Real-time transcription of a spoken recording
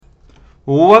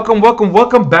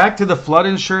Welcome back to the Flood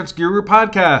Insurance Guru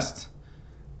podcast.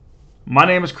 My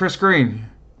name is Chris Green,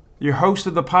 your host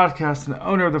of the podcast and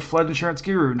owner of the Flood Insurance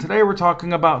Guru. And today we're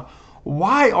talking about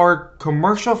why are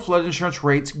commercial flood insurance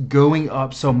rates going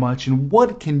up so much and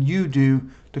what can you do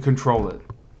to control it?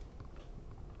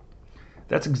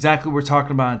 That's exactly what we're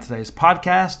talking about in today's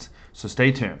podcast, so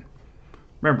stay tuned.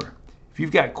 Remember, if you've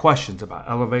got questions about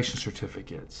elevation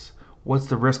certificates, what's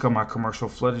the risk on my commercial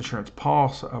flood insurance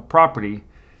property,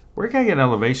 where can I get an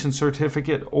elevation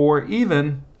certificate, or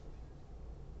even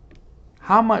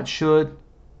how much should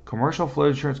commercial flood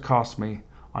insurance cost me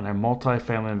on a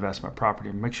multifamily investment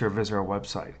property, make sure to visit our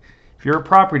website. If you're a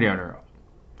property owner,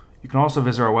 you can also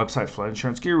visit our website, Flood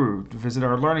Insurance Guru, to visit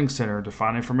our learning center to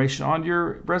find information on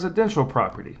your residential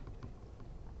property.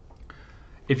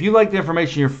 If you like the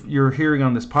information you're hearing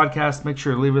on this podcast, make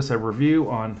sure to leave us a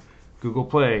review on Google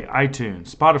Play,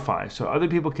 iTunes, Spotify, so other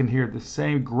people can hear the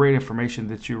same great information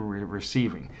that you're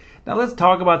receiving. Now let's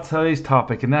talk about today's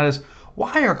topic, and that is,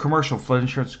 why are commercial flood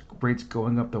insurance rates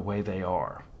going up the way they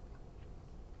are?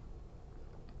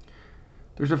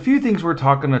 There's a few things we're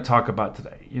going to talk about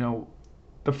today.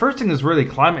 The first thing is really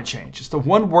climate change. It's the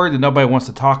one word that nobody wants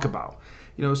to talk about.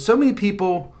 So many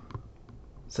people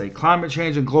say climate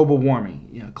change and global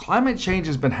warming. Climate change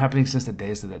has been happening since the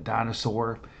days of the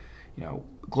dinosaur.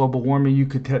 Global warming, you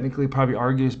could technically probably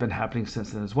argue, has been happening since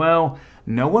then as well.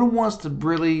 No one wants to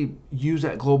really use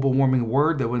that global warming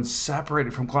word that would separate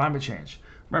it from climate change.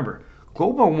 Remember,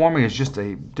 global warming is just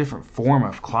a different form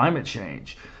of climate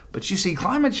change. But you see,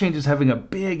 climate change is having a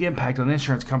big impact on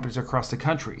insurance companies across the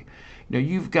country.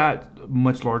 You've got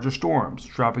much larger storms,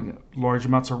 dropping large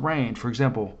amounts of rain. For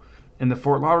example, in the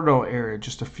Fort Lauderdale area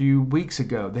just a few weeks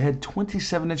ago, they had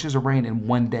 27 inches of rain in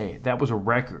one day. That was a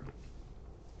record.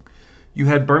 You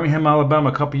had Birmingham, Alabama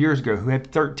a couple years ago who had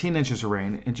 13 inches of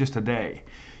rain in just a day.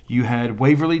 You had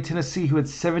Waverly, Tennessee who had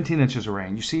 17 inches of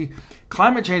rain. You see,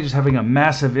 climate change is having a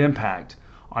massive impact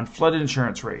on flood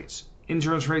insurance rates in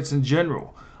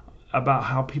general, about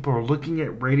how people are looking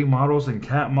at rating models and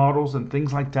CAT models and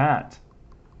things like that.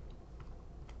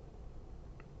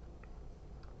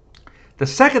 The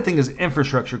second thing is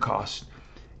infrastructure costs.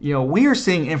 We are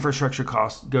seeing infrastructure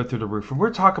costs go through the roof. And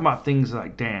we're talking about things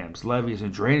like dams, levees,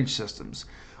 and drainage systems,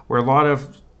 where a lot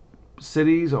of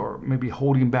cities are maybe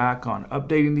holding back on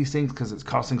updating these things because it's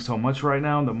costing so much right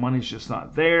now. The money's just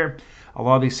not there. A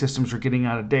lot of these systems are getting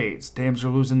out of date. Dams are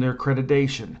losing their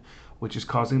accreditation, which is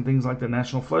causing things like the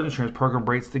National Flood Insurance Program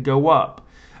rates to go up.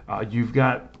 You've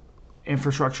got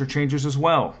infrastructure changes as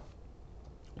well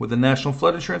with the National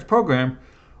Flood Insurance Program,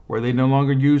 where they no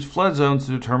longer use flood zones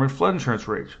to determine flood insurance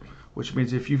rates, which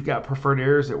means if you've got preferred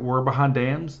areas that were behind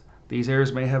dams, these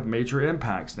areas may have major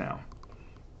impacts now.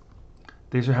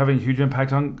 These are having a huge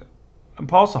impact on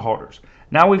policyholders.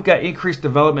 Now we've got increased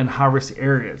development in high-risk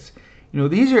areas.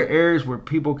 These are areas where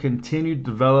people continue to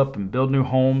develop and build new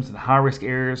homes in high-risk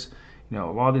areas. A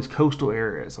lot of these coastal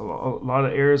areas, a lot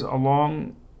of areas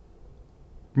along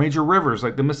major rivers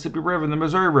like the Mississippi River and the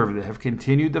Missouri River that have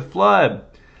continued to flood.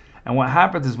 And what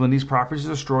happens is when these properties are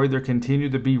destroyed, they're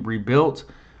continued to be rebuilt,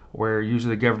 where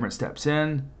usually the government steps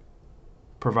in,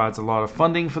 provides a lot of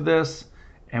funding for this,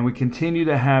 and we continue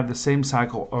to have the same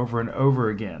cycle over and over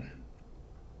again.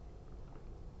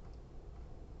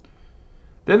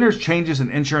 Then there's changes in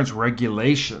insurance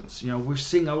regulations. We're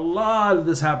seeing a lot of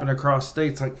this happen across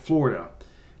states like Florida,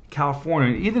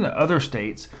 California, and even other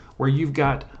states where you've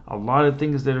got a lot of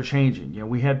things that are changing.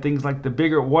 We had things like the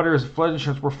Bigger Water Flood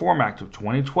Insurance Reform Act of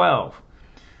 2012,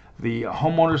 the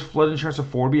Homeowners Flood Insurance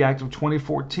Affordability Act of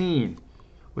 2014,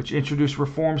 which introduced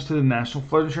reforms to the National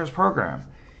Flood Insurance Program.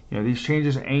 These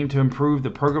changes aim to improve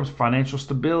the program's financial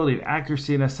stability and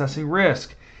accuracy in assessing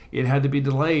risk. It had to be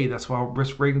delayed. That's why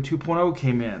Risk Rating 2.0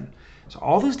 came in. So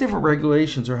all these different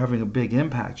regulations are having a big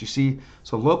impact. You see,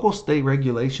 so local state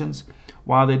regulations,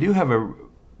 while they do have a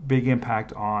big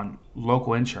impact on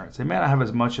local insurance, they may not have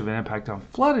as much of an impact on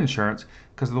flood insurance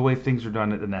because of the way things are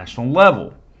done at the national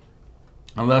level,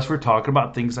 unless we're talking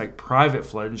about things like private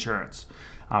flood insurance.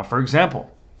 For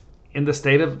example, in the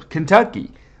state of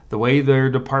Kentucky, the way their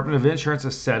Department of Insurance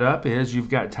is set up is you've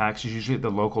got taxes usually at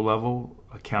the local level,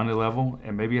 a county level,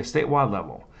 and maybe a statewide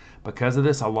level. Because of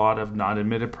this, a lot of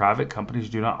non-admitted private companies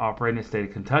do not operate in the state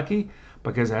of Kentucky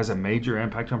because it has a major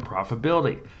impact on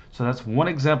profitability. So that's one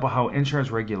example how insurance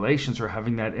regulations are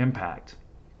having that impact.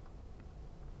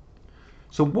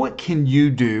 So what can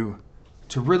you do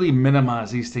to really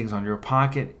minimize these things on your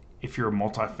pocket if you're a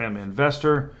multifamily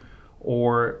investor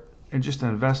or just an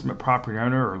investment property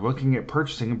owner or looking at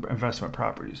purchasing investment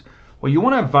properties? Well, you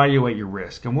want to evaluate your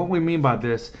risk. And what we mean by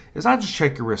this is not just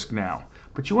check your risk now,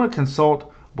 but you want to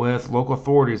consult with local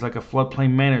authorities like a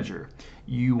floodplain manager.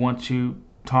 You want to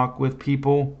talk with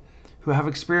people who have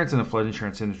experience in the flood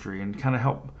insurance industry and kind of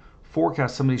help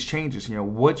forecast some of these changes.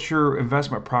 What's your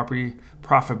investment property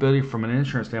profitability from an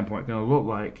insurance standpoint going to look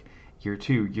like year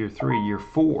 2, year 3, year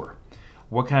 4?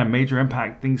 What kind of major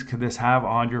impact things could this have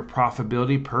on your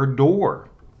profitability per door?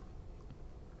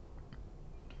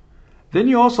 Then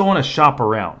you also want to shop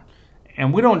around.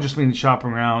 And we don't just mean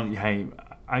shopping around, hey,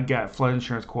 I got flood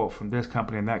insurance quote from this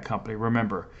company and that company.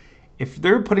 Remember, if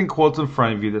they're putting quotes in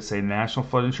front of you that say National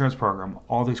Flood Insurance Program,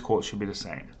 all these quotes should be the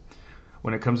same.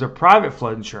 When it comes to private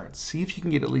flood insurance, see if you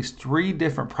can get at least 3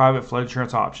 different private flood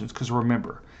insurance options, because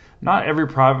remember, not every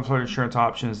private flood insurance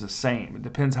option is the same. It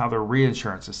depends how their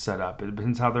reinsurance is set up. It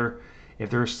depends how if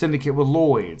they're a syndicate with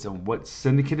Lloyd's and what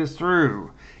syndicate is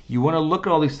through. You want to look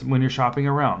at all these when you're shopping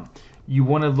around. You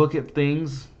want to look at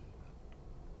things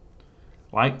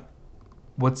like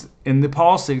what's in the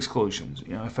policy exclusions.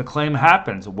 If a claim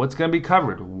happens, what's going to be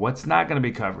covered, what's not going to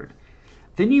be covered.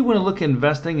 Then you want to look at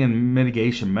investing in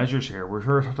mitigation measures here.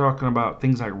 We're talking about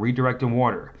things like redirecting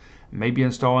water, maybe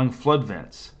installing flood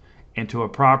vents into a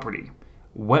property,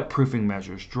 wet proofing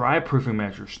measures, dry proofing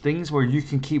measures, things where you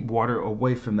can keep water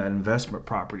away from that investment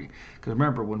property. Because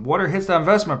remember, when water hits that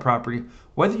investment property,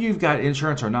 whether you've got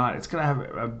insurance or not, it's going to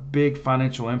have a big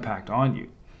financial impact on you.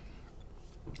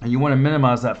 And you want to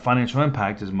minimize that financial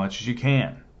impact as much as you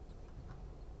can.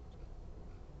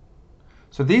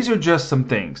 So these are just some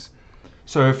things.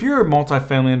 So if you're a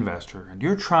multifamily investor and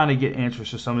you're trying to get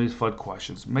answers to some of these flood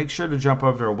questions, make sure to jump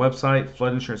over to our website,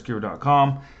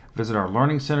 floodinsuranceguru.com, visit our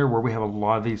learning center where we have a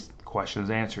lot of these questions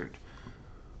answered.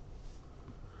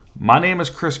 My name is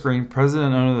Chris Green,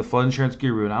 president and owner of the Flood Insurance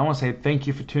Guru, and I want to say thank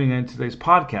you for tuning in to today's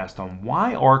podcast on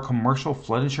why are commercial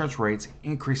flood insurance rates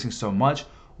increasing so much.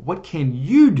 What can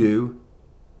you do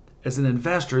as an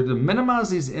investor to minimize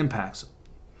these impacts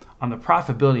on the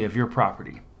profitability of your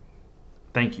property?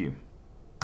 Thank you.